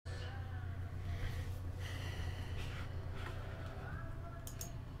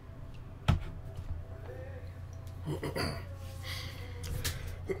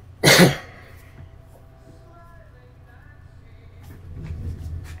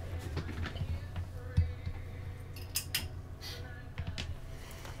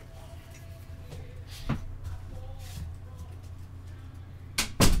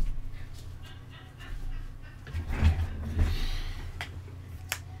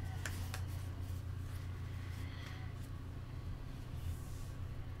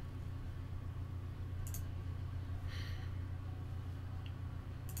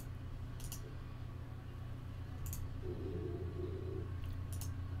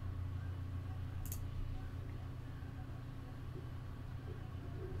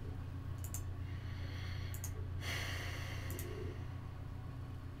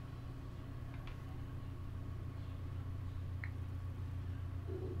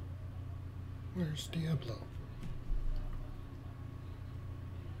Where's Diablo?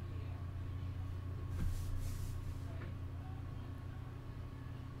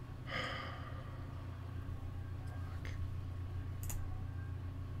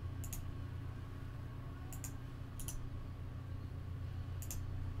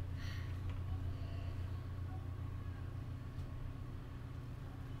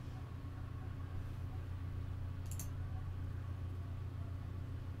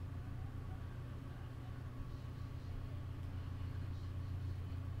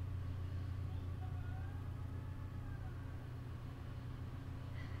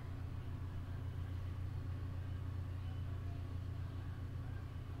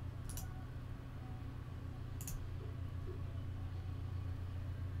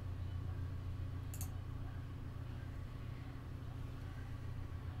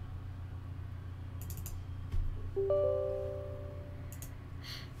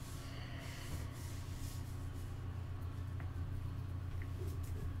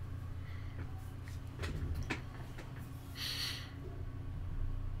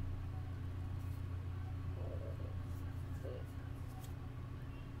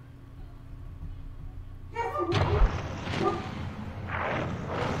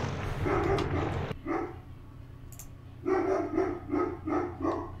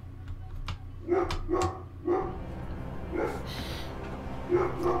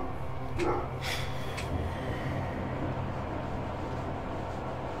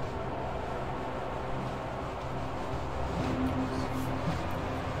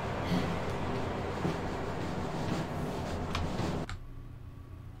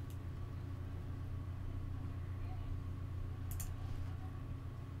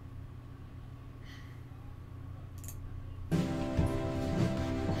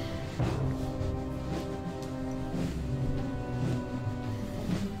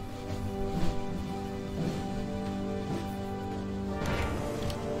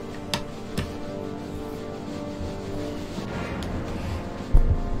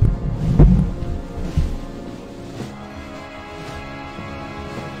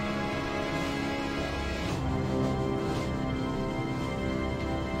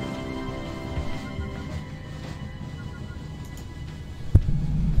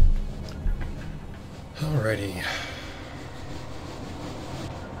 Alrighty.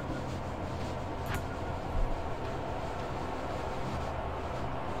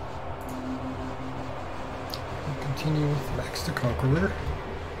 We'll continue with Max the Conqueror.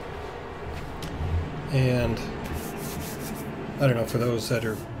 And I don't know, for those that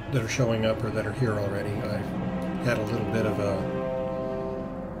are showing up or that are here already, I had a little bit of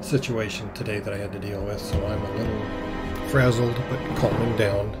a situation today that I had to deal with, so I'm a little frazzled but calming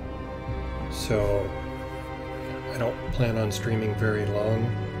down. So I don't plan on streaming very long.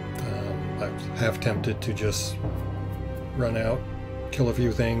 I'm half tempted to just run out, kill a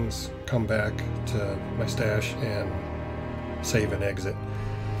few things, come back to my stash and save and exit.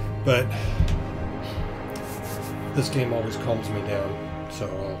 But this game always calms me down, so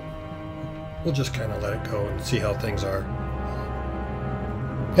we'll just kind of let it go and see how things are.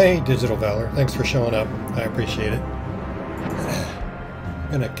 Hey, Digital Valor, thanks for showing up. I appreciate it.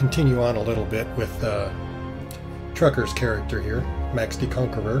 I'm going to continue on a little bit with Trucker's character here, Max the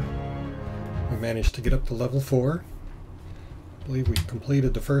Conqueror. We managed to get up to level 4. I believe we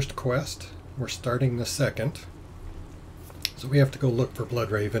completed the first quest. We're starting the second. So we have to go look for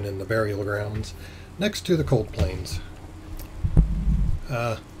Bloodraven in the burial grounds next to the Cold Plains.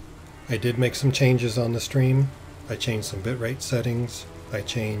 I did make some changes on the stream. I changed some bitrate settings. I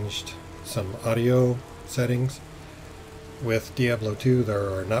changed some audio settings. With Diablo 2,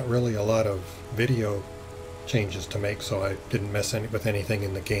 there are not really a lot of video changes to make, so I didn't mess with anything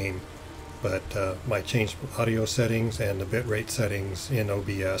in the game. But I changed audio settings and the bitrate settings in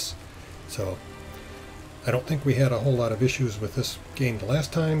OBS. So I don't think we had a whole lot of issues with this game the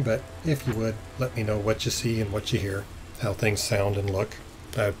last time, but if you would, let me know what you see and what you hear, how things sound and look.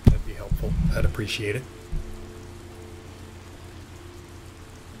 That'd be helpful. I'd appreciate it.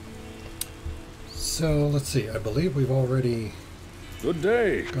 So let's see, I believe we've already Good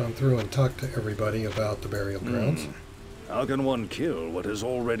day. gone through and talked to everybody about the burial grounds. How can one kill what is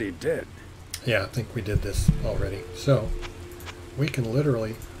already dead? Yeah, I think we did this already. So we can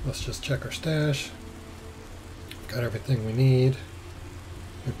literally, let's just check our stash. Got everything we need.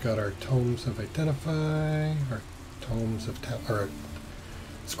 We've got our tomes of identify, our tomes of town, or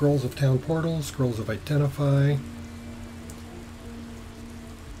scrolls of town portals, scrolls of identify.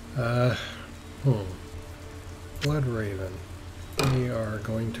 Blood Raven. We are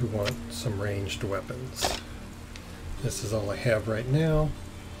going to want some ranged weapons. This is all I have right now.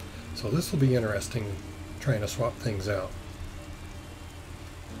 So this will be interesting, trying to swap things out.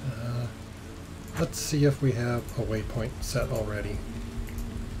 Let's see if we have a waypoint set already.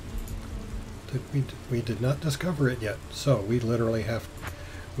 We did not discover it yet, so we literally have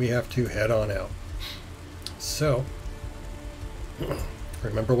to head on out. So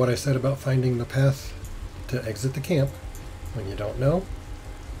remember what I said about finding the path to exit the camp. When you don't know,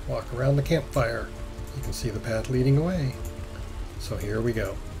 walk around the campfire. You can see the path leading away. So here we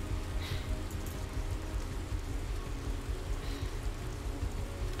go.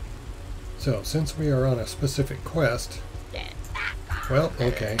 So since we are on a specific quest, well,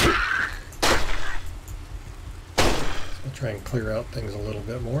 okay. I'll try and clear out things a little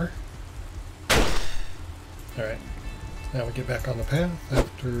bit more. Alright, now we get back on the path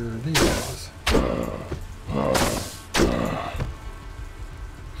after these guys.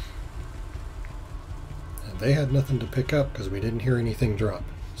 And they had nothing to pick up because we didn't hear anything drop.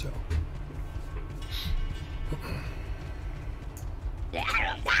 So.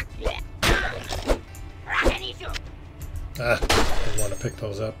 Didn't want to pick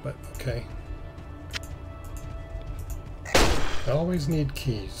those up, but okay. I always need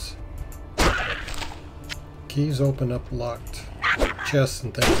keys. Keys open up locked chests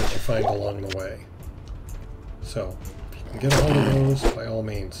and things that you find along the way. So, if you can get a hold of those, by all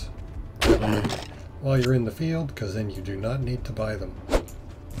means, have them while you're in the field, because then you do not need to buy them.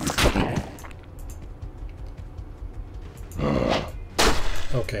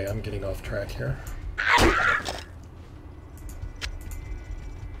 Okay, I'm getting off track here.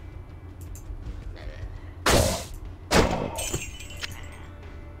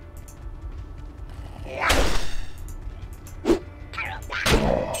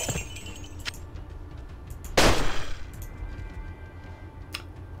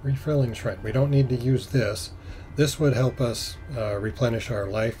 Refilling shrine. We don't need to use this. This would help us replenish our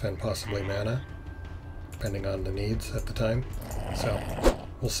life and possibly mana, depending on the needs at the time. So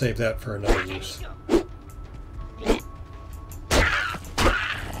we'll save that for another use.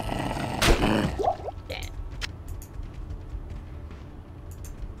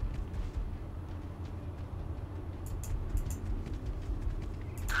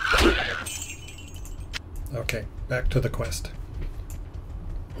 Okay, back to the quest.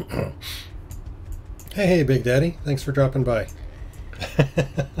 Hey, Big Daddy. Thanks for dropping by.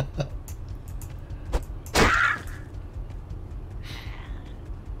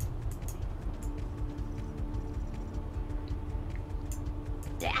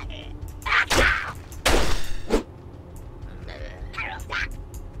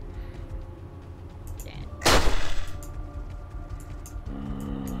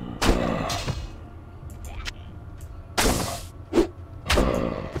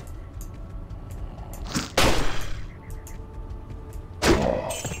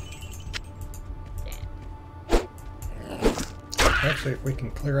 Actually, if we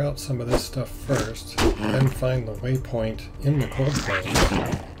can clear out some of this stuff first, then find the waypoint in the cold plains,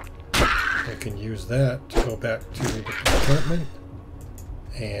 we can use that to go back to the encampment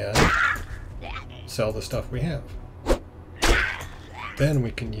and sell the stuff we have. Then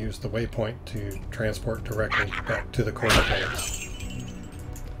we can use the waypoint to transport directly back to the cold plains.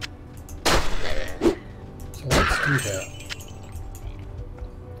 So let's do that.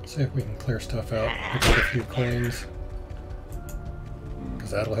 See if we can clear stuff out, pick up a few coins.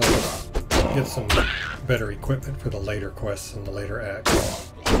 That'll help us get some better equipment for the later quests and the later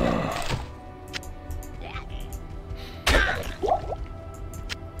acts.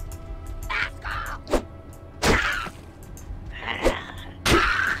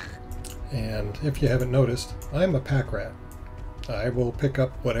 And if you haven't noticed, I'm a pack rat. I will pick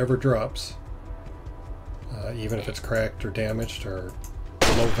up whatever drops, even if it's cracked or damaged or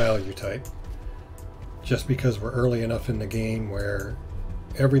low value type, just because we're early enough in the game where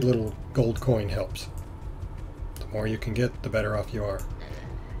every little gold coin helps. more you can get, the better off you are.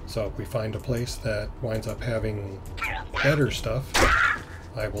 So if we find a place that winds up having better stuff,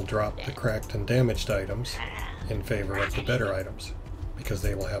 I will drop the cracked and damaged items in favor of the better items, because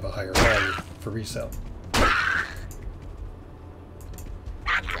they will have a higher value for resale.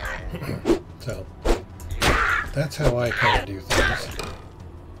 So that's how I kind of do things.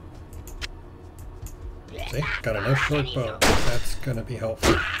 See, got a nice short bow. That's going to be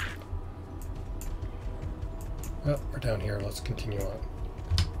helpful. Well, we're down here. Let's continue on.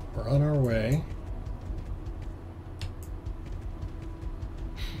 We're on our way.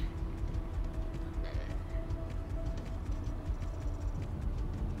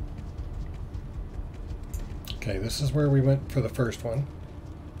 Okay, this is where we went for the first one.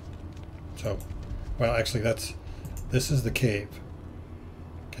 So, well, actually, this is the cave.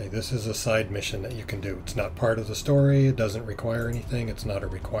 Okay, this is a side mission that you can do. It's not part of the story. It doesn't require anything. It's not a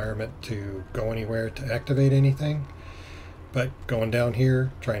requirement to go anywhere to activate anything. But going down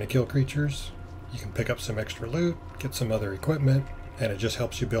here, trying to kill creatures, you can pick up some extra loot, get some other equipment, and it just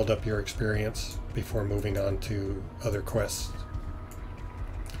helps you build up your experience before moving on to other quests.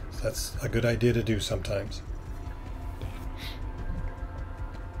 So that's a good idea to do sometimes.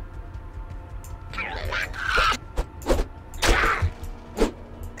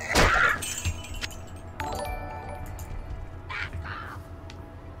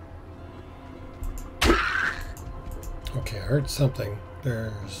 Okay, I heard something.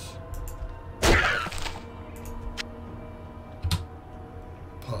 There's...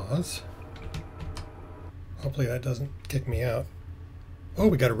 Pause. Hopefully that doesn't kick me out. Oh,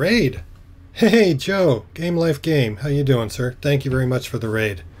 we got a raid! Hey, Joe! Game Life Game. How you doing, sir? Thank you very much for the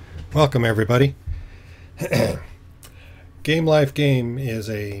raid. Welcome, everybody. Game Life Game is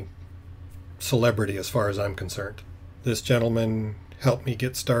a celebrity as far as I'm concerned. This gentleman helped me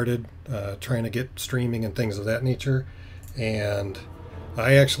get started trying to get streaming and things of that nature. And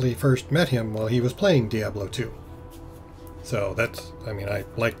I actually first met him while he was playing Diablo 2. So that's, I mean, I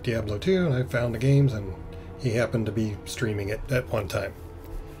liked Diablo 2 and I found the games, and he happened to be streaming it at one time.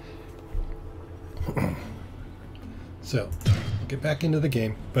 So, get back into the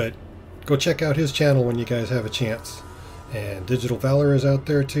game, but go check out his channel when you guys have a chance. And Digital Valor is out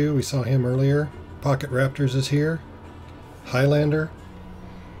there too. We saw him earlier. Pocket Raptors is here. Highlander.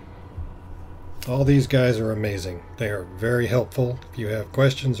 All these guys are amazing. They are very helpful. If you have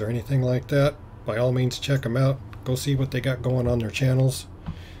questions or anything like that, by all means check them out. Go see what they got going on their channels.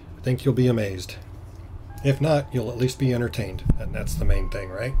 I think you'll be amazed. If not, you'll at least be entertained, and that's the main thing,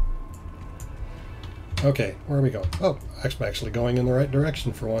 right? Okay, where are we going? Oh, I'm actually going in the right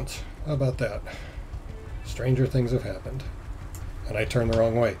direction for once. How about that? Stranger things have happened. And I turned the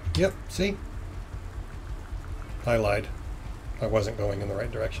wrong way. Yep, see? I lied. I wasn't going in the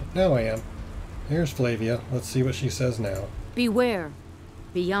right direction. Now I am. Here's Flavia. Let's see what she says now. Beware.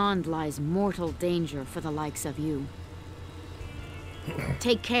 Beyond lies mortal danger for the likes of you.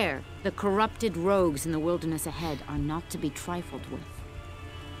 Take care. The corrupted rogues in the wilderness ahead are not to be trifled with.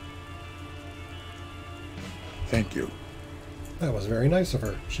 Thank you. That was very nice of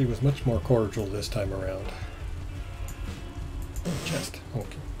her. She was much more cordial this time around. Oh, chest.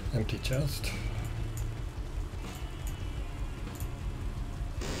 Okay. Empty chest.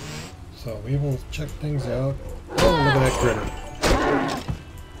 So we will check things out. Oh, look at that critter.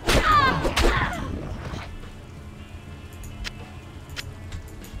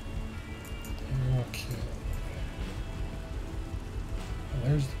 Okay. Well,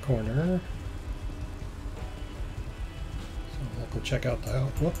 there's the corner. So we'll go check out the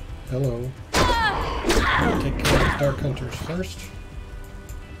house. Whoop. Hello. Take care of the Dark Hunters first.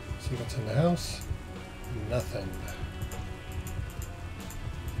 See what's in the house. Nothing.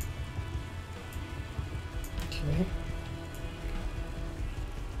 Okay.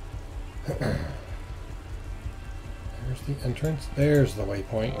 There's the entrance. There's the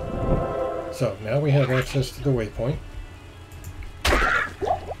waypoint. So now we have access to the waypoint.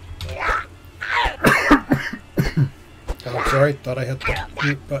 Oh, sorry. Thought I hit the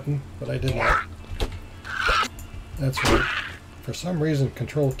mute button, but I did not. That's right. For some reason,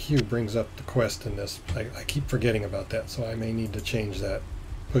 Control Q brings up the quest in this. I keep forgetting about that, so I may need to change that.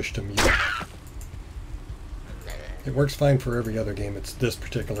 Push to mute. It works fine for every other game. It's this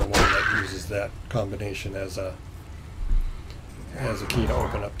particular one that uses that combination as a key to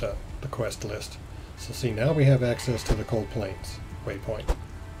open up the quest list. So see, now we have access to the Cold Plains waypoint.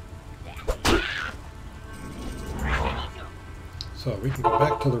 So we can go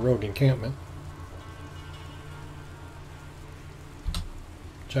back to the rogue encampment.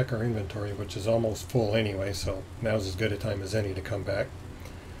 Check our inventory, which is almost full anyway, so now's as good a time as any to come back.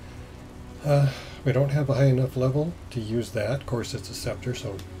 We don't have a high enough level to use that. Of course, it's a scepter,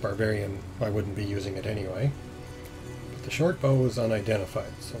 so barbarian, I wouldn't be using it anyway. But the short bow is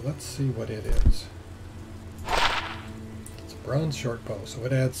unidentified, so let's see what it is. It's a bronze short bow, so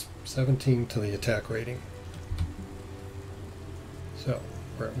it adds 17 to the attack rating. So,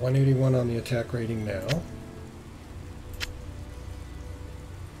 we're at 181 on the attack rating now.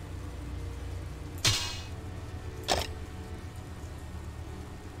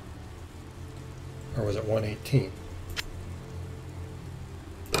 Or was it 118?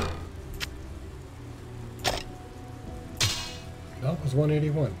 No, it was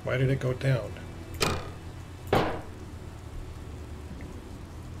 181. Why did it go down?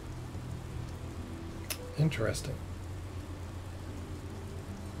 Interesting.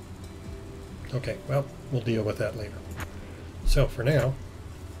 Okay, well, we'll deal with that later. So for now,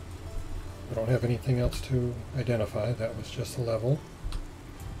 we don't have anything else to identify. That was just a level.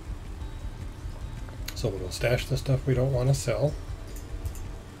 So we'll stash the stuff we don't want to sell.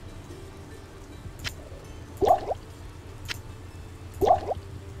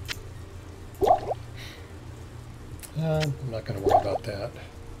 I'm not going to worry about that.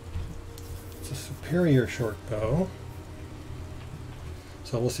 It's a superior short bow.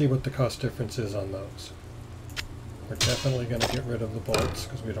 So we'll see what the cost difference is on those. We're definitely going to get rid of the bolts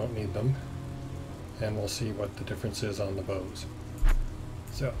because we don't need them. And we'll see what the difference is on the bows.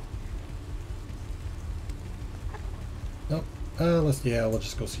 So. Nope. We'll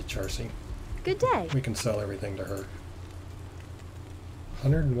just go see Charcy. Good day. We can sell everything to her.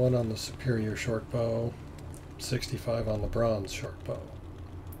 101 on the superior short bow, 65 on the bronze short bow.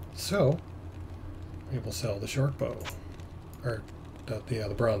 So, we will sell the short bow. Or,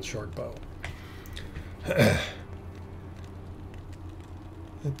 the bronze short bow.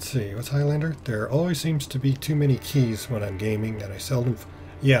 Let's see, what's Highlander? There always seems to be too many keys when I'm gaming, and I seldom...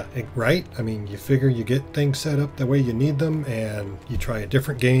 Yeah, right? I mean, you figure you get things set up the way you need them, and you try a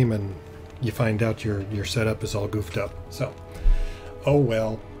different game, and you find out your setup is all goofed up. So, oh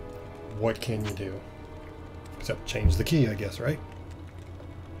well, what can you do? Except change the key, I guess, right?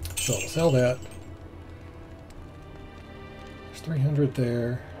 So we'll sell that. There's 300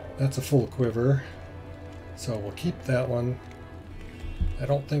 there. That's a full quiver. So we'll keep that one. I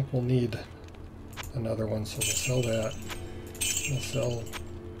don't think we'll need another one, so we'll sell that. We'll sell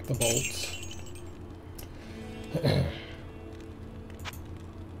the bolts. We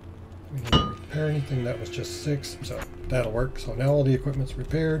need to repair anything. That was just 6, so that'll work. So now all the equipment's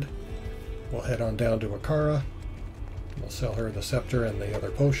repaired. We'll head on down to Akara. We'll sell her the scepter and the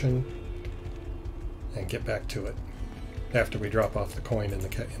other potion and get back to it after we drop off the coin in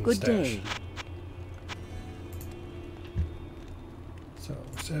the stash. Good day. So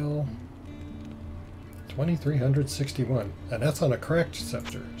sell 2,361, and that's on a correct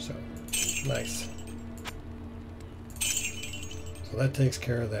scepter, so nice. So that takes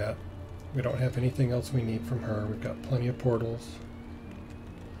care of that. We don't have anything else we need from her. We've got plenty of portals.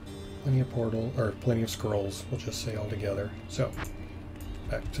 Plenty of scrolls, we'll just say all together. So,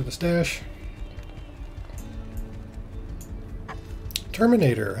 back to the stash.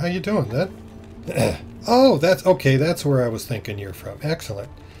 Terminator, how you doing? Oh, that's okay, that's where I was thinking you're from. Excellent.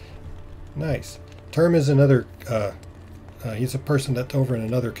 Nice. Term is another, he's a person that's over in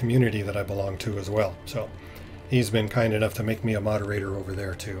another community that I belong to as well. So, he's been kind enough to make me a moderator over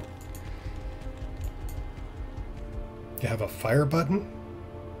there too. You have a fire button?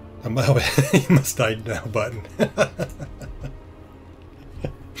 You must die now button.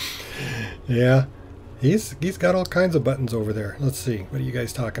 Yeah, he's got all kinds of buttons over there. Let's see, what are you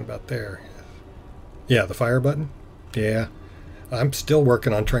guys talking about there? Yeah, the fire button? Yeah, I'm still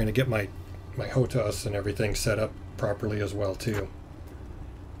working on trying to get my HOTAS and everything set up properly as well too.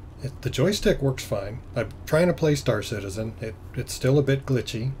 The joystick works fine. I'm trying to play Star Citizen. It's still a bit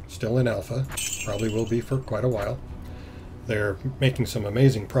glitchy, still in alpha, probably will be for quite a while. They're making some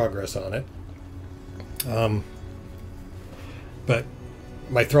amazing progress on it. But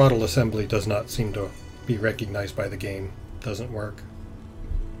my throttle assembly does not seem to be recognized by the game. Doesn't work.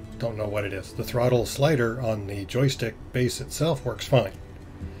 Don't know what it is. The throttle slider on the joystick base itself works fine.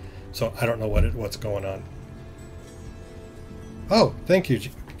 So I don't know what's going on. Oh, thank you,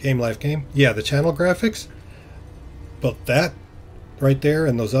 Game Life Game. Yeah, the channel graphics. But that right there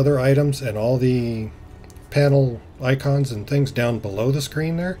and those other items and all the panel icons and things down below the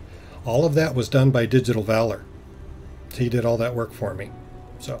screen there, all of that was done by Digital Valor. He did all that work for me.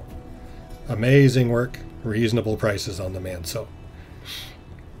 So, amazing work, reasonable prices on the man. So,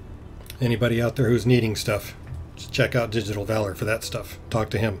 anybody out there who's needing stuff, just check out Digital Valor for that stuff. Talk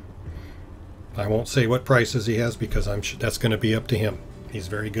to him. I won't say what prices he has because I'm sure that's going to be up to him. He's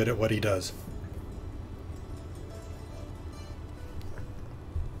very good at what he does.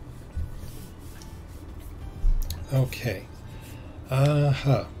 Okay.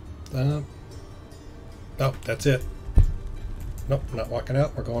 Oh, that's it. Nope, not walking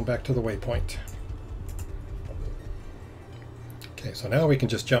out. We're going back to the waypoint. Okay, so now we can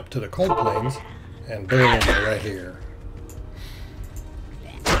just jump to the cold plains, and boom, we're right here.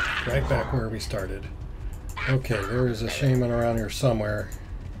 Right back where we started. Okay, there is a shaman around here somewhere.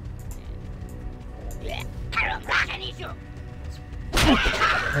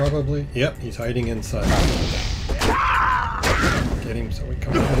 Probably. Yep, he's hiding inside. Get him so we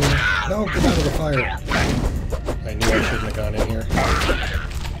come over here. No, get out of the fire. I knew I shouldn't have gone in here.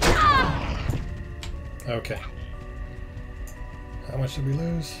 Okay. How much did we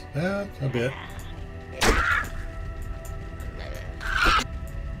lose? A bit.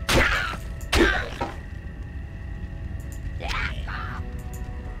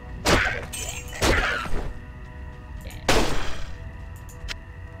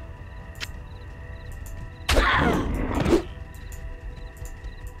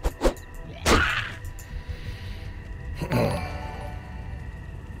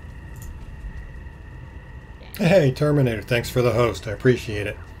 Hey, Terminator, thanks for the host. I appreciate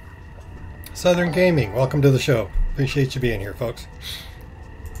it. Southern Gaming, welcome to the show. Appreciate you being here, folks.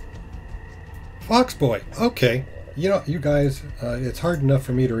 Foxboy, okay. You know, you guys, it's hard enough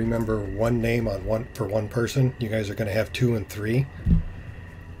for me to remember one name for one person. You guys are going to have 2 and 3.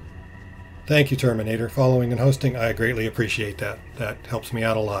 Thank you, Terminator. Following and hosting, I greatly appreciate that. That helps me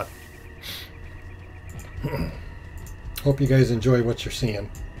out a lot. Hope you guys enjoy what you're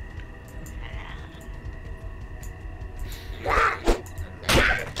seeing.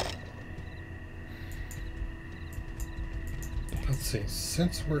 Let's see,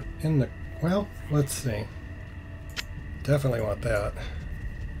 since we're in the, well, let's see. Definitely want that.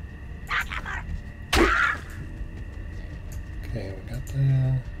 Okay,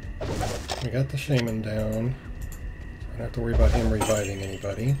 we got the shaman down. Don't have to worry about him reviving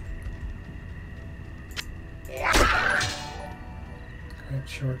anybody. Great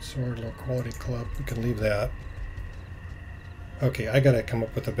short sword, low quality club. We can leave that. Okay, I gotta come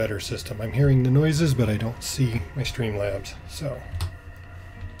up with a better system. I'm hearing the noises, but I don't see my Streamlabs, so.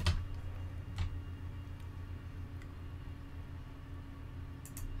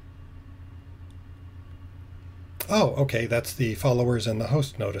 Oh, okay, that's the followers and the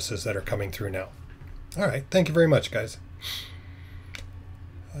host notices that are coming through now. All right, thank you very much, guys.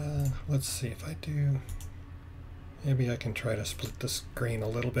 Let's see if I do. Maybe I can try to split the screen a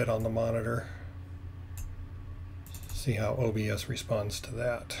little bit on the monitor. See how OBS responds to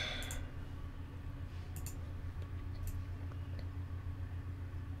that.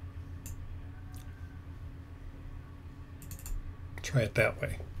 Try it that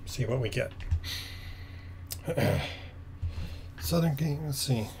way. See what we get. Southern Game, let's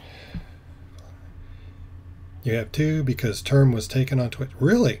see. You have 2 because term was taken on Twitch.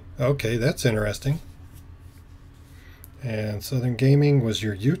 Really? Okay, that's interesting. And Southern Gaming was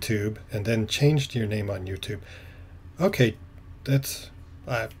your YouTube and then changed your name on YouTube. Okay, that's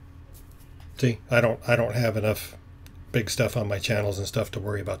see, I don't have enough big stuff on my channels and stuff to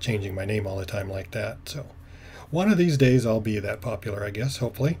worry about changing my name all the time like that. So one of these days I'll be that popular, I guess,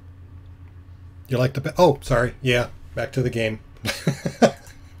 hopefully. You like the oh, sorry. Yeah, back to the game.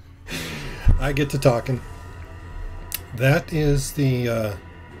 I get to talking. That is the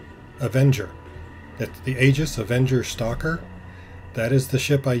Avenger. It's the Aegis Avenger Stalker. That is the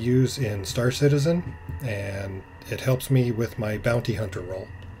ship I use in Star Citizen, and it helps me with my bounty hunter role.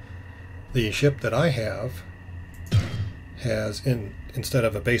 The ship that I have has, instead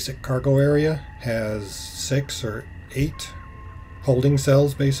of a basic cargo area, has 6 or 8 holding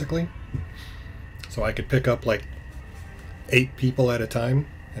cells, basically. So I could pick up like 8 people at a time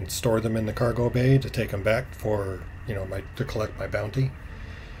and store them in the cargo bay to take them back for, you know, to collect my bounty.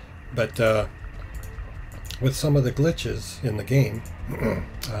 But with some of the glitches in the game,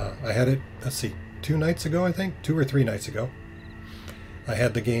 I had it, let's see, 2 nights ago, I think, 2 or 3 nights ago. I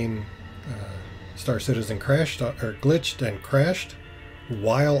had the game Star Citizen crashed or glitched and crashed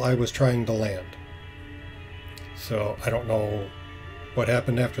while I was trying to land. So I don't know what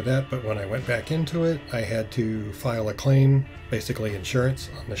happened after that, but when I went back into it, I had to file a claim, basically insurance,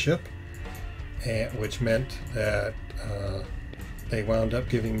 on the ship, which meant that they wound up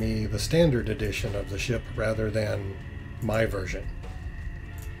giving me the standard edition of the ship rather than my version.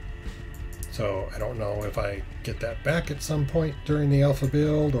 So I don't know if I get that back at some point during the alpha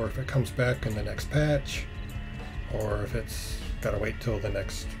build, or if it comes back in the next patch, or if it's got to wait till the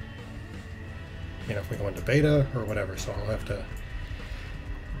next, you know, if we go into beta or whatever. So I'll have to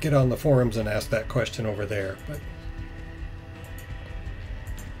get on the forums and ask that question over there, but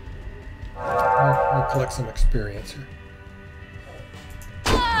we'll collect some experience here.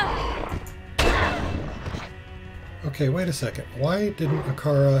 Okay, wait a second. Why didn't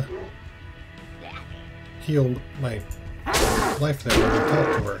Akara heal my life there when I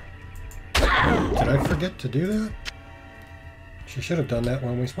talked to her? Did I forget to do that? She should have done that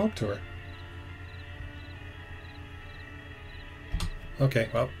when we spoke to her. Okay,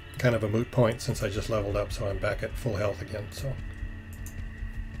 well, kind of a moot point since I just leveled up, so I'm back at full health again, so.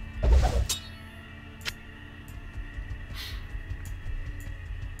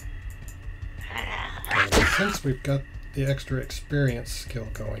 And since we've got the extra experience skill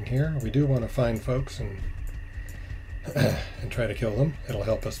going here, we do want to find folks and try to kill them. It'll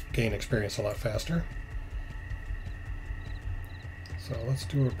help us gain experience a lot faster. So let's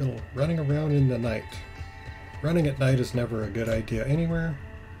do a little running around in the night. Running at night is never a good idea anywhere.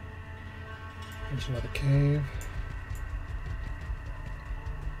 There's another cave.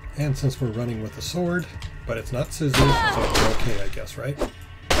 And since we're running with a sword, but it's not scissors, so it's okay, I guess, right?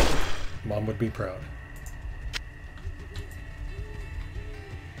 Mom would be proud.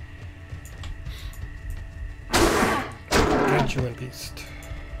 Gargantuan beast.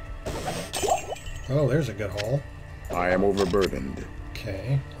 Oh, there's a good haul. I am overburdened.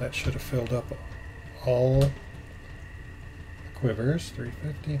 Okay, that should have filled up all the quivers.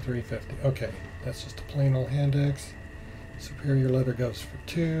 350, 350. Okay, that's just a plain old hand axe. Superior leather goes for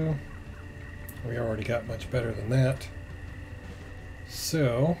 2. We already got much better than that.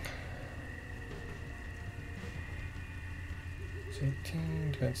 So, it's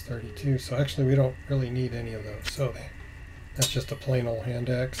 18, that's 32. So actually we don't really need any of those. So that's just a plain old hand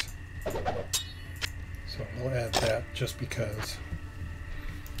axe. So we'll add that just because.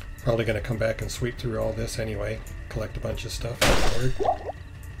 Probably going to come back and sweep through all this anyway. Collect a bunch of stuff afterward.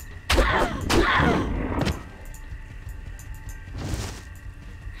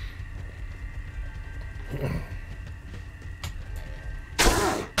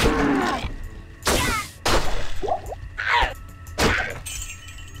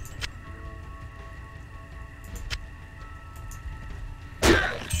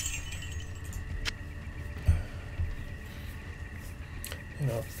 You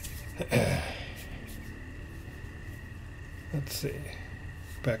know, let's see.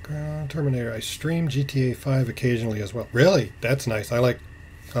 Background Terminator. I stream GTA 5 occasionally as well. Really? That's nice. I like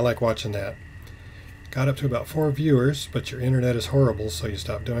watching that. Got up to about 4 viewers, but your internet is horrible, so you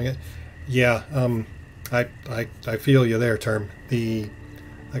stopped doing it. Yeah, I feel you there, Term. Like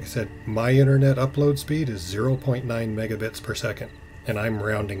I said, my internet upload speed is 0.9 megabits per second, and I'm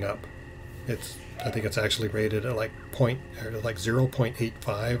rounding up. I think it's actually rated at like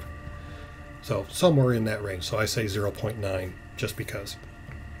 0.85, so somewhere in that range. So I say 0.9 just because.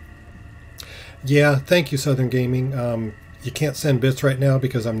 Yeah, thank you, Southern Gaming. You can't send bits right now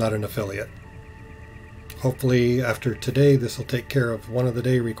because I'm not an affiliate. Hopefully after today this will take care of one of the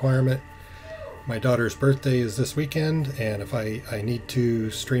day requirement. My daughter's birthday is this weekend, and if I need to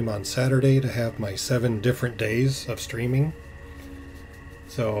stream on Saturday to have my 7 different days of streaming.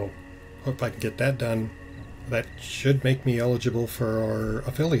 So hope I can get that done. That should make me eligible for our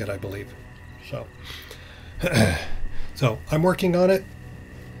affiliate, I believe. So, so I'm working on it.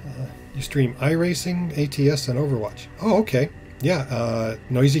 You stream iRacing, ATS, and Overwatch. Oh, okay. Yeah,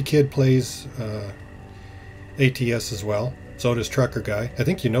 Noisy Kid plays ATS as well. So does Trucker Guy. I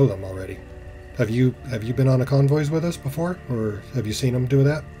think you know them already. Have you been on a Convoys with us before, or have you seen them do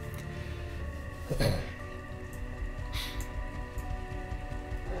that?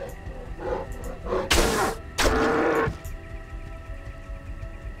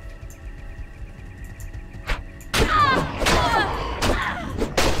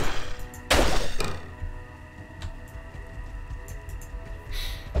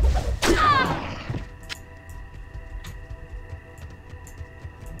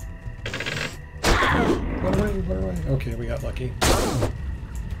 Okay, we got lucky.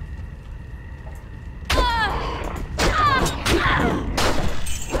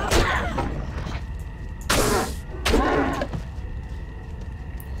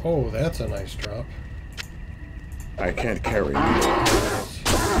 Oh, that's a nice drop. I can't carry.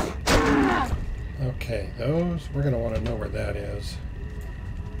 Okay, those, we're going to want to know where that is.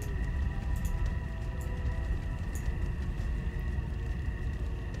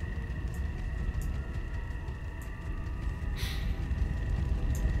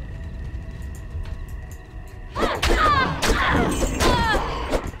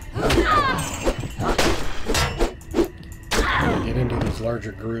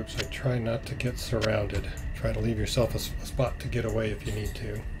 larger groups, I try not to get surrounded. Try to leave yourself a spot to get away if you need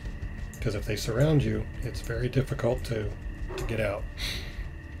to. Because if they surround you, it's very difficult to get out.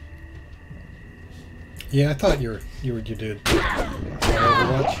 Yeah, I thought you did on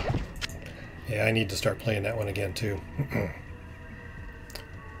Overwatch. Yeah, I need to start playing that one again too.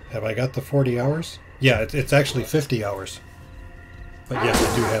 Have I got the 40 hours? Yeah, it's actually 50 hours. But yes,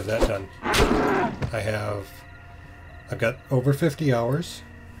 I do have that done. I've got over 50 hours.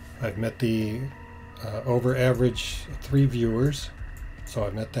 I've met the over average 3 viewers, so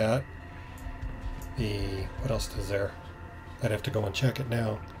I've met that. What else is there? I'd have to go and check it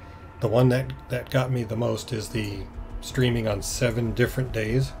now. The one that got me the most is the streaming on 7 different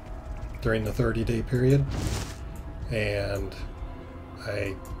days during the 30-day period. And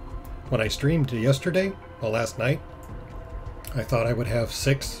when I streamed yesterday, well, last night, I thought I would have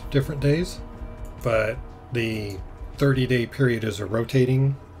 6 different days, but the 30-day period is a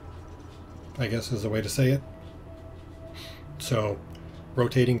rotating, I guess is the way to say it. So,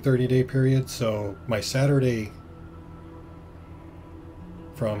 rotating 30-day period. So my Saturday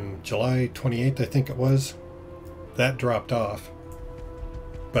from July 28th, I think it was, that dropped off.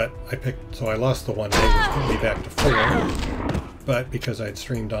 But I lost the one day, which put me back to 4. But because I'd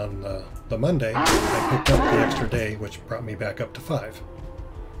streamed on the Monday, I picked up the extra day, which brought me back up to 5.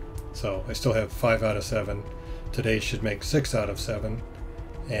 So I still have 5 out of 7. Today should make 6 out of 7.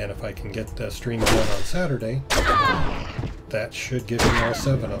 And if I can get the stream done on Saturday, that should give me all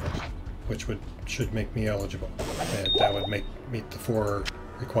 7 of them, which should make me eligible. And that would meet the 4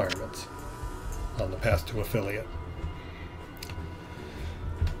 requirements on the path to affiliate.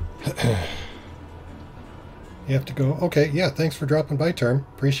 You have to go. Okay, yeah, thanks for dropping by, Term.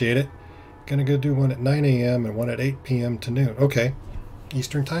 Appreciate it. Gonna go do one at 9 a.m. and one at 8 p.m. to noon. Okay.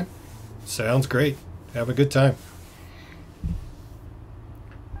 Eastern time? Sounds great. Have a good time.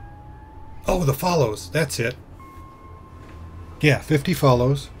 Oh, the follows. That's it. Yeah, 50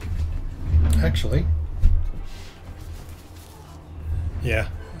 follows. Actually. Yeah,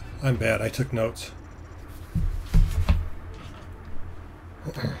 I'm bad. I took notes.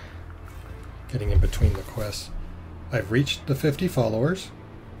 Getting in between the quests. I've reached the 50 followers.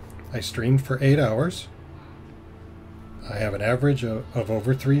 I streamed for 8 hours. I have an average of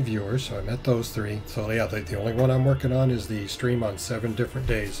over 3 viewers, so I met those 3. So yeah, the only one I'm working on is the stream on 7 different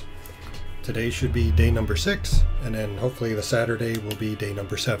days. Today should be day number 6, and then hopefully the Saturday will be day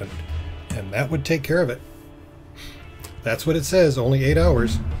number 7. And that would take care of it. That's what it says, only 8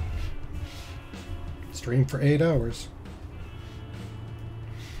 hours. Stream for 8 hours.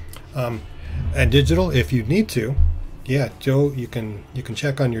 And digital, if you need to, yeah, Joe, you can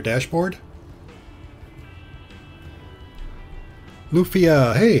check on your dashboard.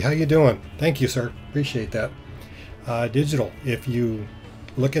 Lufia, hey, how you doing? Thank you, sir. Appreciate that. Digital, if you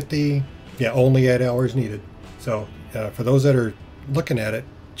look at only 8 hours needed. So for those that are looking at it,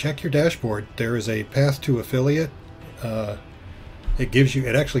 check your dashboard. There is a path to affiliate.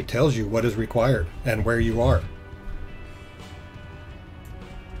 It actually tells you what is required and where you are.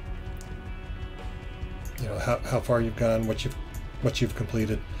 You know how far you've gone, what you've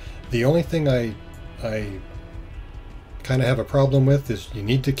completed. The only thing I kind of have a problem with is you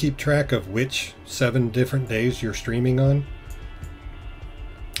need to keep track of which 7 different days you're streaming on,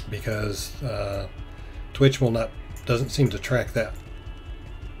 because Twitch doesn't seem to track that.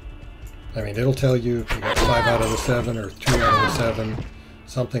 I mean, it'll tell you if you got 5 out of the 7 or 2 out of the 7,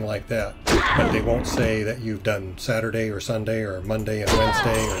 something like that, but they won't say that you've done Saturday or Sunday or Monday and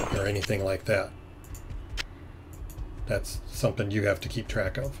Wednesday or anything like that. That's something you have to keep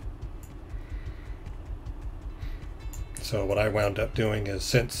track of. So what I wound up doing is,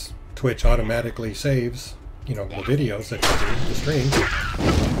 since Twitch automatically saves, the videos that you do, the stream,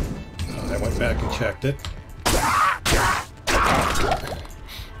 I went back and checked it,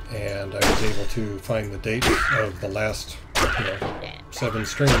 and I was able to find the dates of the last 7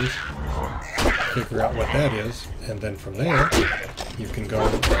 streams, figure out what that is, and then from there you can go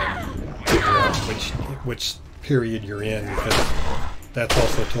and figure out which period you're in, because that's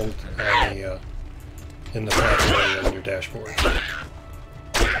also told on in the pathway on your dashboard.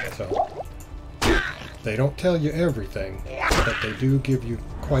 So they don't tell you everything, but they do give you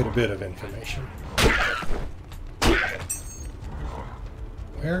quite a bit of information.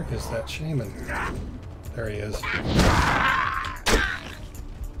 Where is that shaman? There he is.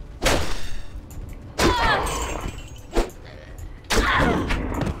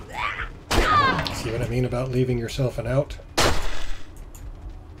 See what I mean about leaving yourself an out?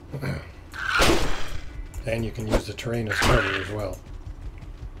 And you can use the terrain as cover as well.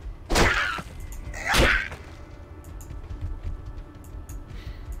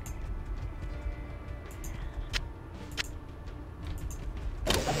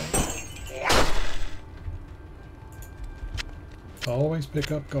 Always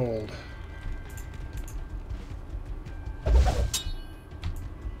pick up gold.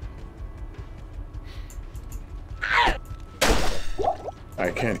 I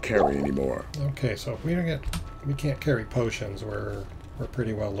can't carry anymore. Okay, so if we can't carry potions, we're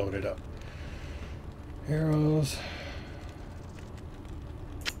pretty well loaded up. Arrows.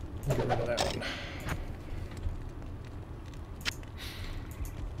 We'll get rid of that one.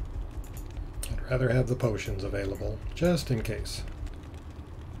 I'd rather have the potions available, just in case.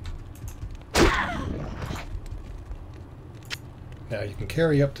 Now you can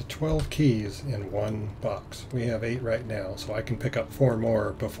carry up to 12 keys in one box. We have 8 right now, so I can pick up 4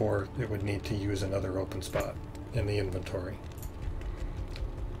 more before it would need to use another open spot in the inventory.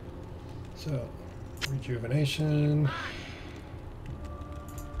 So, rejuvenation,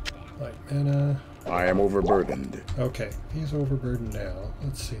 light mana. I am overburdened. Okay, he's overburdened now.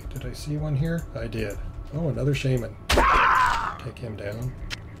 Let's see, did I see one here? I did. Oh, another shaman. Take him down.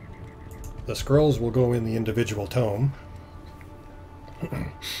 The scrolls will go in the individual tome.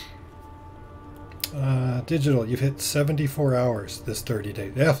 Digital, you've hit 74 hours this 30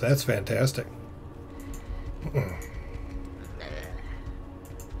 days. Yeah, that's fantastic.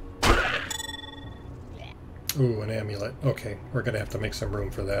 Ooh, an amulet. Okay, we're going to have to make some room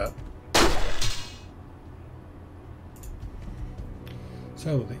for that.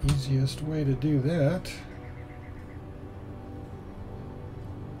 So, the easiest way to do that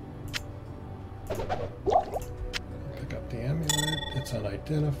pick up the amulet. It's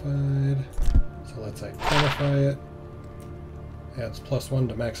unidentified. So let's identify it. Adds +1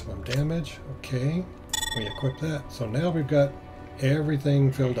 to maximum damage. Okay, we equip that. So now we've got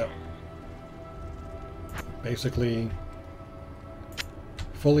everything filled up. Basically,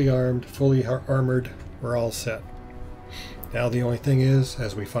 fully armed, fully armored, we're all set. Now the only thing is,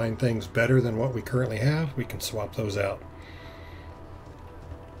 as we find things better than what we currently have, we can swap those out.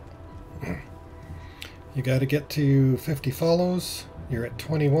 You got to get to 50 follows. You're at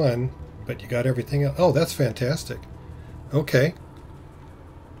 21, but you got everything else. Oh, that's fantastic. Okay.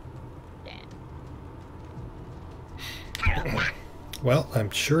 Well, I'm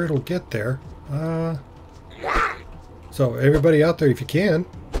sure it'll get there. So everybody out there, if you can,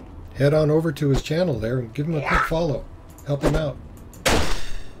 head on over to his channel there and give him a quick follow. Help him out.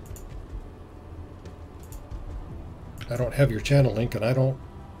 I don't have your channel link, and I don't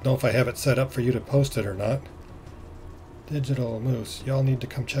know if I have it set up for you to post it or not. Digital Moose, y'all need to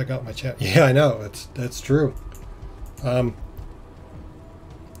come check out my channel. Yeah, I know, that's true. You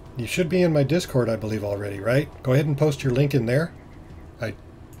should be in my Discord, I believe, already, right? Go ahead and post your link in there. I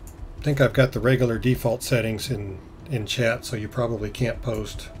think I've got the regular default settings in chat, so you probably can't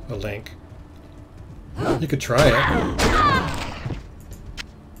post a link. You could try it.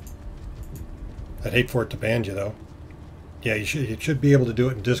 I'd hate for it to ban you, though. Yeah, you should be able to do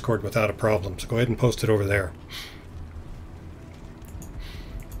it in Discord without a problem, so go ahead and post it over there.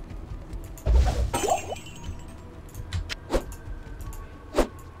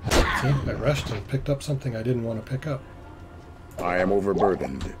 See, I rushed and picked up something I didn't want to pick up. I am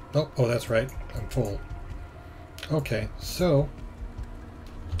overburdened. Oh, that's right. I'm full. Okay, so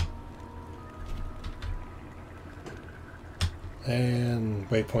and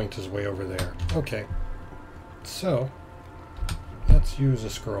waypoint is way over there. Okay, so let's use a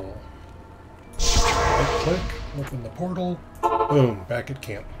scroll. Right click, open the portal, boom, back at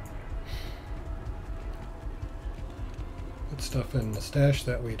camp. Put stuff in the stash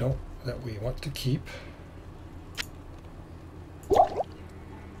that we want to keep.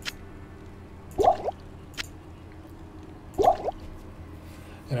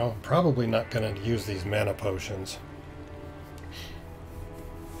 You know, I'm probably not going to use these mana potions.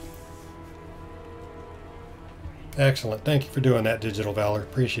 Excellent. Thank you for doing that, Digital Valor.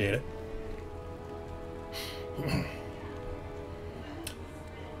 Appreciate it.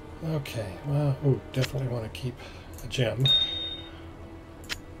 Okay, well, ooh, definitely want to keep a gem.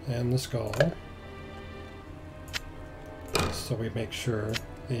 And the skull. So we make sure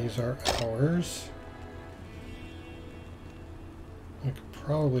these are ours. I could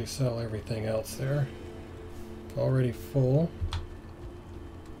probably sell everything else there. Already full.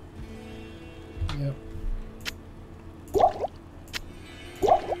 Yep.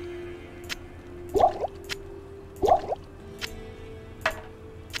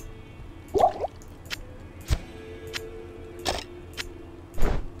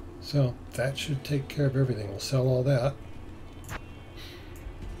 So that should take care of everything. We'll sell all that.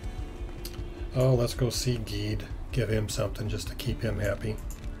 Oh, let's go see Geed. Give him something just to keep him happy.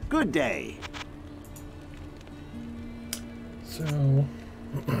 Good day. So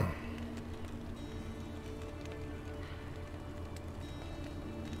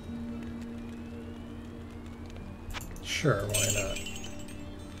Sure, why not?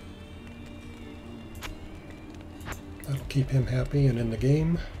 That'll keep him happy and in the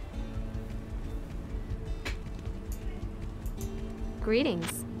game.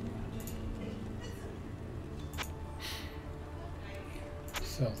 Greetings.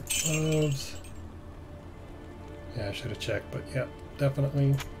 Sell the gloves. Yeah, I should have checked, but yeah,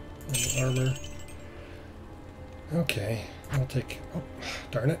 definitely. And the armor. Okay, I'll take... Oh,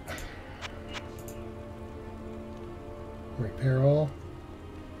 darn it. Repair all.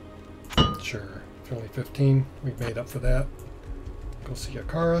 Sure. It's only 15. We've made up for that. Go see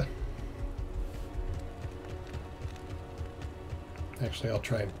Akara. Actually, I'll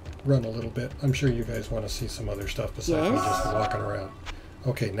try and run a little bit. I'm sure you guys want to see some other stuff besides me just walking around.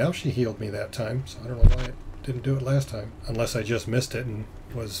 Okay, now she healed me that time, so I don't know why it didn't do it last time. Unless I just missed it and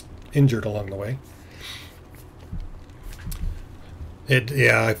was injured along the way.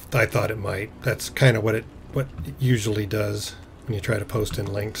 Yeah, I thought it might. That's kind of what it usually does when you try to post in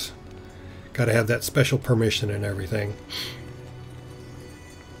links. Got to have that special permission and everything.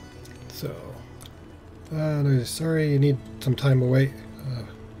 So, sorry, you need some time away.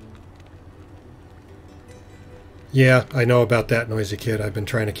 Yeah, I know about that, Noisy Kid. I've been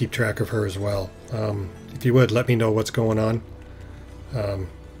trying to keep track of her as well. If you would, let me know what's going on.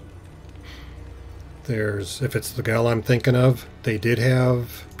 If it's the gal I'm thinking of, they did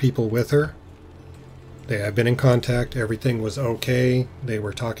have people with her. They have been in contact. Everything was okay. They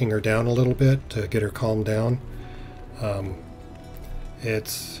were talking her down a little bit to get her calmed down.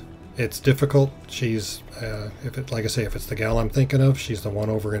 It's difficult. She's, like I say, if it's the gal I'm thinking of, she's the one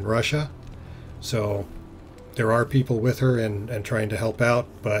over in Russia. So there are people with her and trying to help out,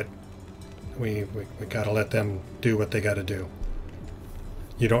 but we got to let them do what they got to do.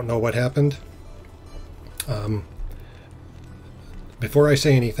 You don't know what happened? Before I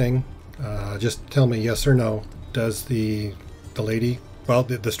say anything, just tell me yes or no. Does the lady, well,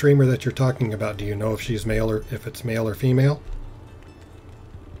 the streamer that you're talking about, do you know if she's male or if it's male or female?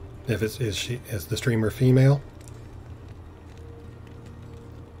 If it's is the streamer female?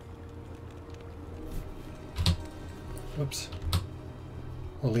 Whoops.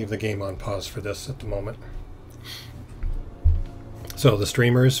 We'll leave the game on pause for this at the moment. So the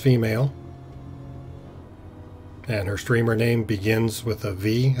streamer is female. And her streamer name begins with a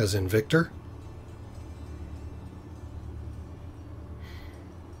V as in Victor.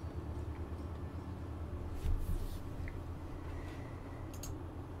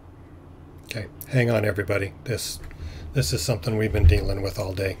 Okay, hang on everybody. This is something we've been dealing with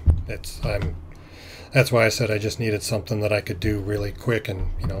all day. That's why I said I just needed something that I could do really quick and,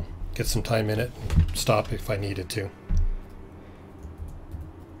 you know, get some time in it and stop if I needed to.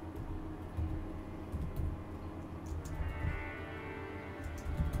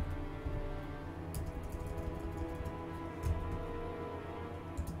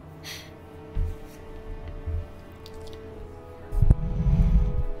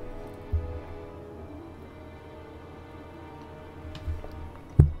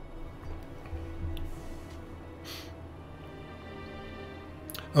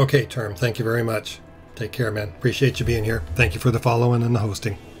 Okay, Term, thank you very much. Take care, man. Appreciate you being here. Thank you for the following and the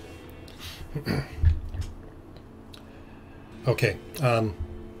hosting. Okay,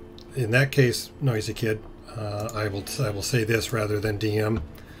 in that case, Noisy Kid, I will say this rather than DM.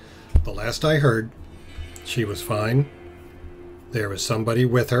 The last I heard, she was fine. There was somebody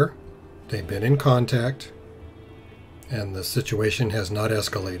with her. They've been in contact, and the situation has not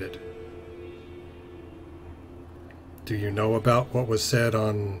escalated. Do you know about what was said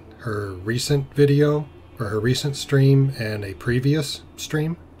on her recent video, or her recent stream, and a previous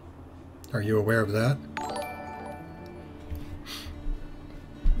stream? Are you aware of that?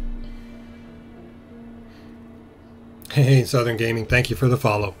 Hey, Southern Gaming, thank you for the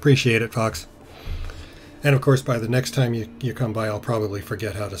follow. Appreciate it, Fox. And of course, by the next time you come by, I'll probably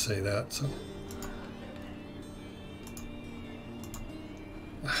forget how to say that, so.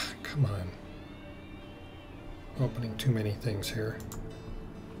 Come on. Opening too many things here.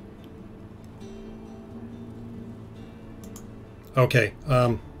 Okay,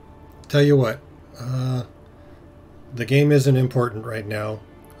 tell you what, the game isn't important right now.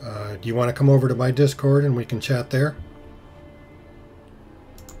 Do you want to come over to my Discord and we can chat there?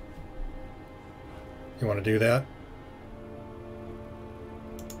 You want to do that?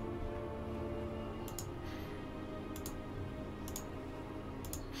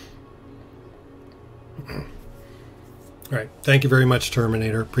 All right. Thank you very much,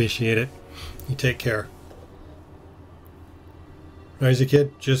 Terminator. Appreciate it. You take care. Noisy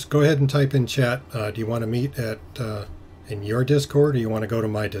Kid, just go ahead and type in chat. Do you want to meet at in your Discord, or you want to go to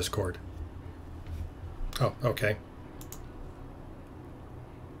my Discord? Oh, okay.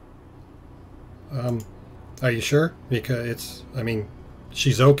 Are you sure? Because it's, I mean,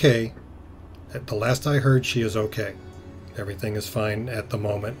 she's okay. At the last I heard, she is okay. Everything is fine at the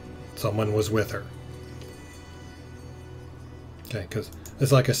moment. Someone was with her. Okay, because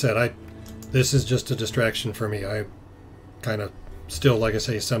it's like I said, this is just a distraction for me. I kind of still, like I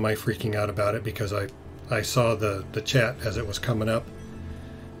say, semi freaking out about it because I saw the chat as it was coming up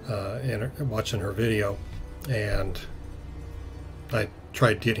watching her video, and I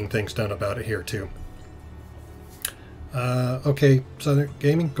tried getting things done about it here too. Okay, Southern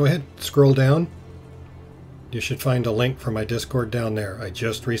Gaming, go ahead, scroll down. You should find a link for my Discord down there. I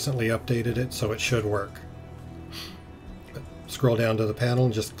just recently updated it, so it should work. But scroll down to the panel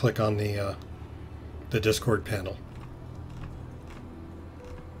and just click on the Discord panel.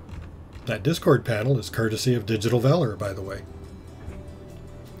 That Discord panel is courtesy of Digital Valor, by the way.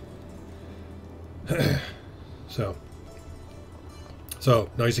 So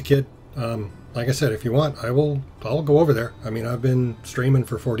Noisy Kid, like I said, if you want, I'll go over there. I mean, I've been streaming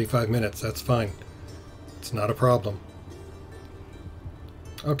for 45 minutes. That's fine. It's not a problem.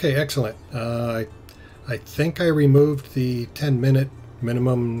 Okay, excellent. I think I removed the 10-minute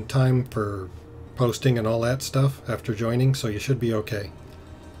minimum time for posting and all that stuff after joining, so you should be okay.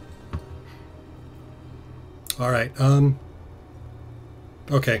 All right.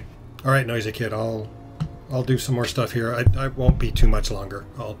 Okay. All right, Noisy Kid. I'll do some more stuff here. I won't be too much longer.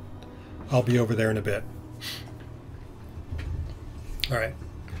 I'll be over there in a bit. All right.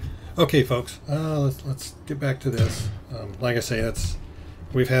 Okay, folks. Let's get back to this. Like I say,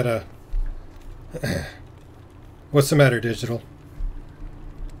 we've had a. What's the matter, Digital?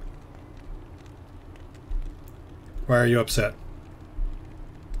 Why are you upset?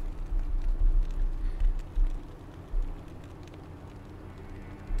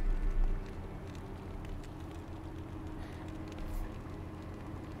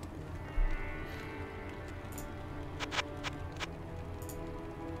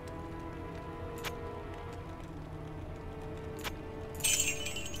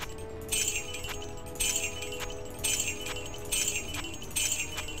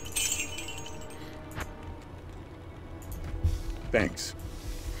 Thanks.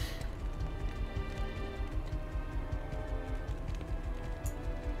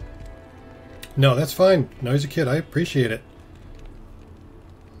 No, that's fine. Noisy Kid, I appreciate it.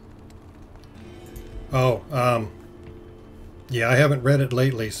 Oh, yeah, I haven't read it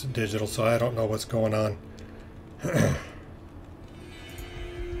lately, Digital, so I don't know what's going on.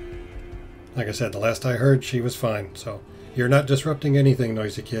 Like I said, the last I heard, she was fine, so you're not disrupting anything,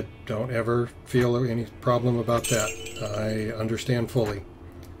 Noisy Kid. Don't ever feel any problem about that. I understand fully.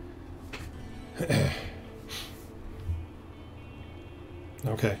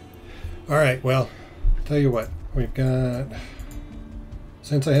 Okay. Alright, well, tell you what. We've got...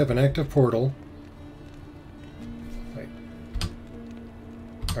 Since I have an active portal... Wait.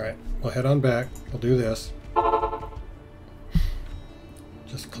 Alright, we'll head on back. We'll do this.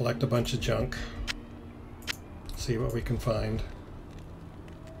 Just collect a bunch of junk. See what we can find.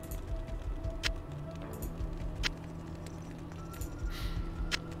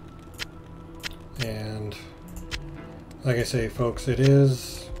 And like I say, folks, it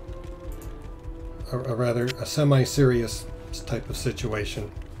is a rather semi-serious type of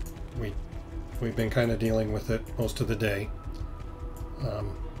situation. We've been kind of dealing with it most of the day.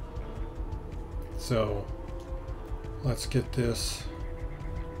 So let's get this.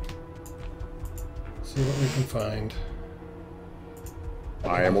 See what we can find.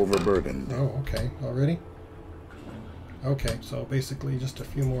 I am overburdened. Oh, okay. Already? Okay, so basically just a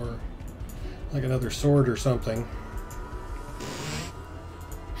few more, like another sword or something.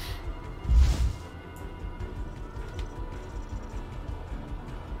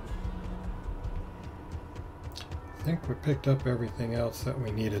 I think we picked up everything else that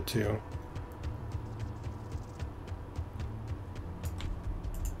we needed to.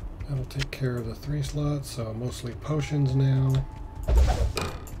 That'll take care of the 3 slots, so mostly potions now.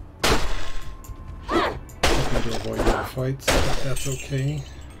 Hoping to avoid more fights, but that's okay.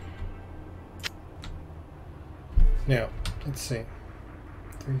 Now, let's see.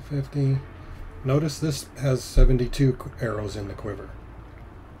 350. Notice this has 72 arrows in the quiver.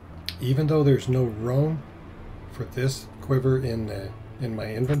 Even though there's no room for this quiver in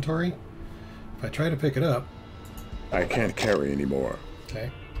my inventory, if I try to pick it up, I can't carry anymore. Okay.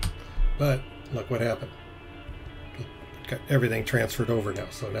 But look what happened. It got everything transferred over now.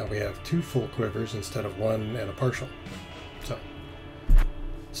 So now we have 2 full quivers instead of 1 and a partial. So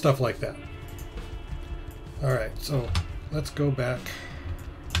stuff like that. All right, so let's go back.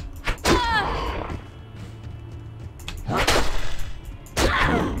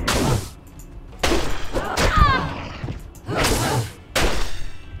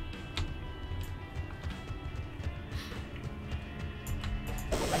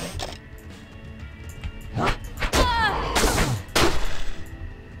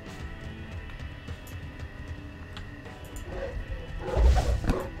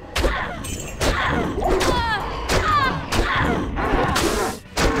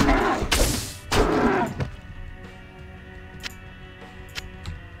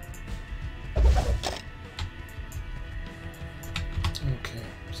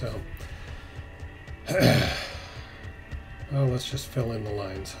 let's just fill in the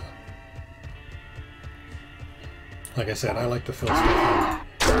lines. Like I said, I like to fill stuff in.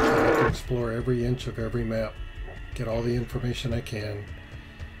 I like to explore every inch of every map, get all the information I can,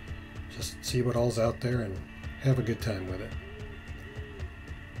 just see what all's out there and have a good time with it.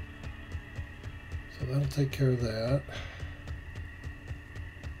 So that'll take care of that.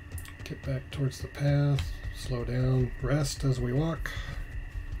 Get back towards the path, slow down, rest as we walk.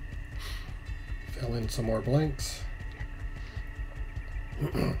 Fill in some more blanks.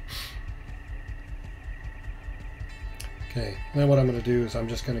 Okay, then what I'm going to do is I'm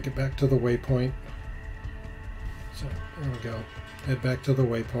just going to get back to the waypoint. So, there we go. Head back to the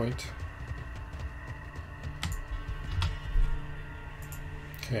waypoint.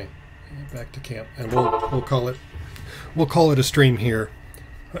 Okay, head back to camp, and we'll call it a stream here.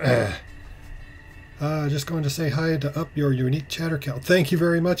 Just going to say hi to up your unique chatter count. Thank you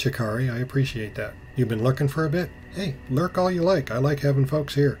very much, Hikari. I appreciate that. You've been lurking for a bit? Hey, lurk all you like. I like having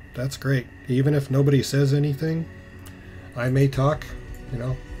folks here. That's great. Even if nobody says anything, I may talk, you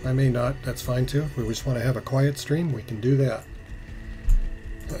know, I may not. That's fine too. If we just want to have a quiet stream, we can do that.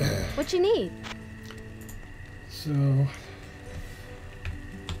 What you need? So,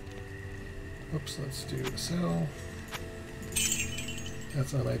 oops, let's do the cell.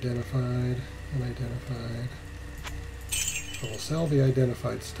 That's unidentified, unidentified. So we'll sell the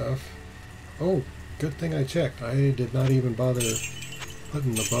identified stuff. Oh, good thing I checked. I did not even bother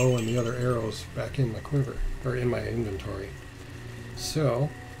putting the bow and the other arrows back in the quiver, or in my inventory. So,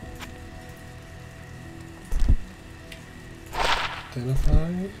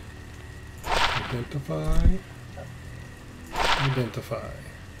 identify, identify, identify.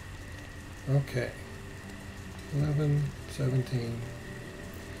 Okay, 11, 17.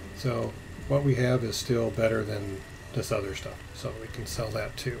 So what we have is still better than this other stuff, so we can sell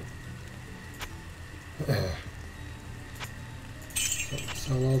that too. So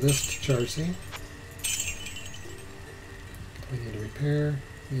sell all this to Charcy. We need to repair.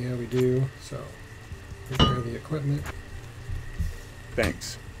 Yeah, we do. So repair the equipment.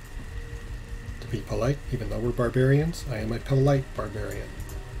 Thanks. To be polite, even though we're barbarians, I am a polite barbarian.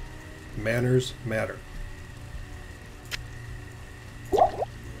 Manners matter. Okay,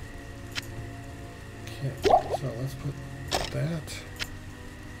 so let's put that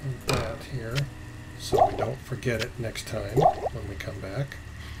and that here so we don't forget it next time when we come back.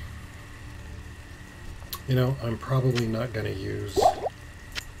 You know, I'm probably not going to use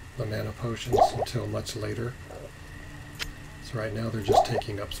the mana potions until much later. So right now they're just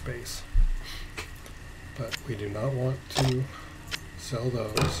taking up space. But we do not want to sell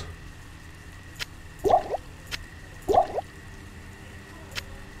those. So,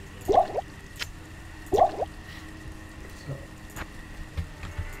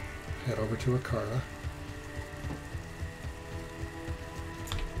 head over to Akara.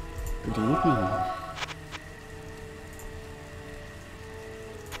 Good evening.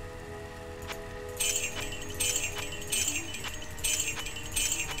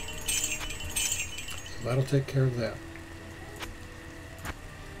 That'll take care of that.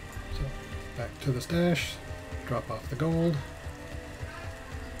 So back to the stash, drop off the gold.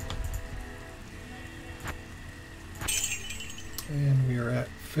 And we are at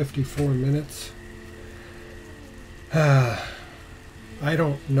 54 minutes. I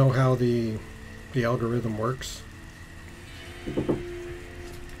don't know how the algorithm works.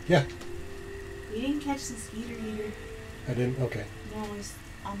 Yeah. You didn't catch the skeeter eater. I didn't? Okay. No, it was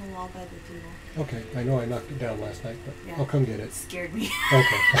on the wall by the table. Okay. I know I knocked it down last night, but Yeah. I'll come get it. It scared me.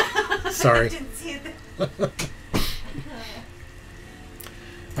 Okay. Sorry. I didn't see it.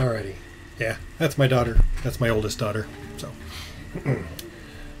 Alrighty. Yeah, that's my daughter. That's my oldest daughter. So,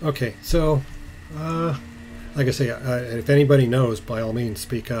 okay. So, like I say, if anybody knows, by all means,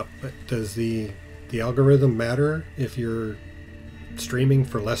 speak up. But does the algorithm matter if you're streaming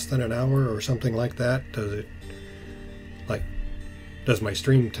for less than an hour or something like that? Does it, like, does my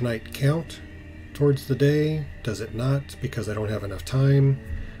stream tonight count towards the day? Does it not because I don't have enough time?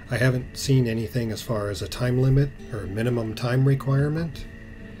 I haven't seen anything as far as a time limit or a minimum time requirement.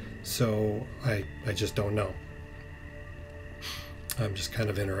 So I just don't know. I'm just kind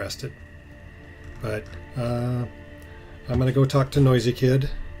of interested. But I'm going to go talk to Noisy Kid,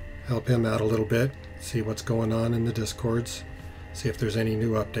 help him out a little bit, see what's going on in the Discords, see if there's any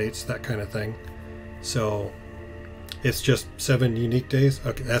new updates, that kind of thing. So it's just 7 unique days?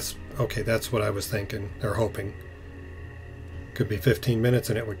 Okay, that's what I was thinking, or hoping. Could be 15 minutes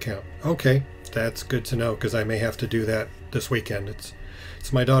and it would count. Okay, that's good to know, because I may have to do that this weekend.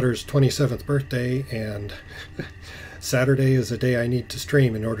 it's my daughter's 27th birthday, and Saturday is a day I need to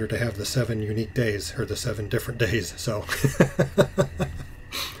stream in order to have the 7 unique days, or the 7 different days. So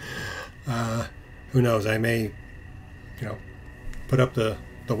who knows? I may, put up the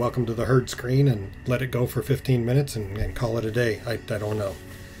welcome to the herd screen and let it go for 15 minutes and call it a day. I don't know.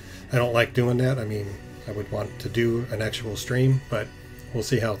 I don't like doing that. I mean, I would want to do an actual stream, but we'll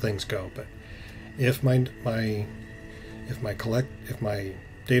see how things go. But if my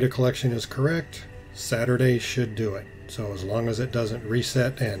data collection is correct, Saturday should do it. So as long as it doesn't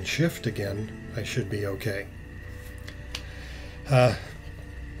reset and shift again, I should be okay.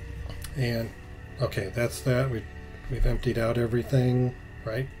 And okay, that's that. We've emptied out everything,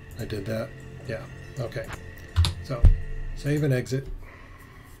 right? I did that. Yeah. Okay. So save and exit,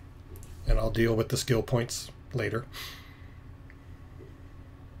 and I'll deal with the skill points later.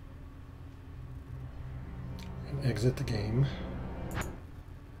 And exit the game.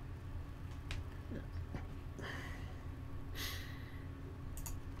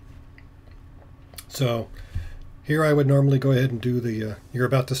 So here I would normally go ahead and do the, you're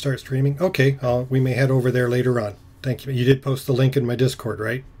about to start streaming? Okay, we may head over there later on. Thank you. You did post the link in my Discord,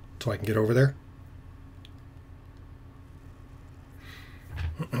 right? So I can get over there?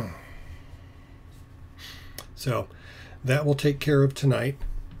 So that will take care of tonight.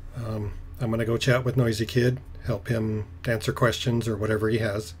 I'm going to go chat with Noisy Kid, help him answer questions or whatever he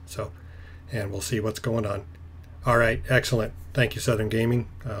has. So, and we'll see what's going on. All right, excellent. Thank you, Southern Gaming.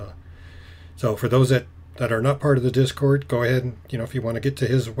 So for those that are not part of the Discord, go ahead and, if you want to get to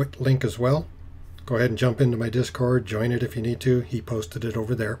his link as well, go ahead and jump into my Discord, join it if you need to. He posted it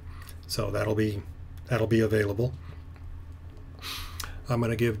over there. So that'll be available. I'm going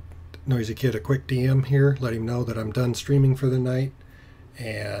to give Noisy Kid a quick DM here, let him know that I'm done streaming for the night,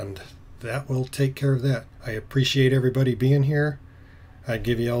 and that will take care of that. I appreciate everybody being here. I'd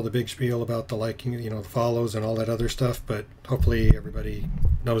give you all the big spiel about the liking, the follows and all that other stuff, but hopefully everybody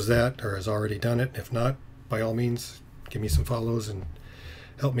knows that or has already done it. If not, by all means, give me some follows and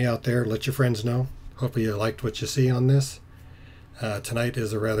help me out there. Let your friends know. Hopefully you liked what you see on this. Tonight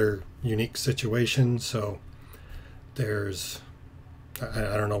is a rather unique situation, so there's, I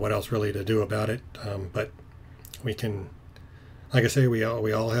don't know what else really to do about it, but we can, like I say, we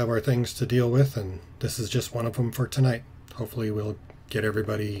all have our things to deal with, and this is just one of them for tonight. Hopefully we'll get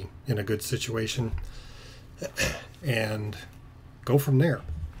everybody in a good situation and go from there.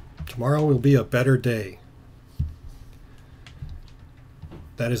 Tomorrow will be a better day.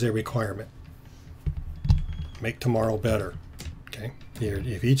 That is a requirement. Make tomorrow better. Okay?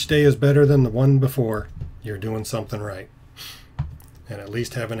 If each day is better than the one before, you're doing something right. And at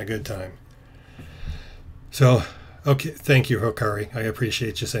least having a good time. So, okay, thank you, Hokari. I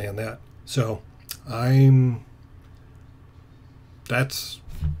appreciate you saying that. So, that's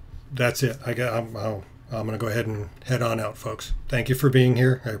it. I'm going to go ahead and head on out, folks. Thank you for being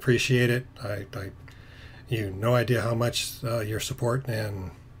here. I appreciate it. You have no idea how much your support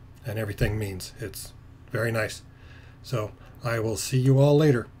and everything means. It's very nice. So I will see you all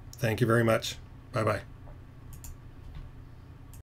later. Thank you very much. Bye-bye.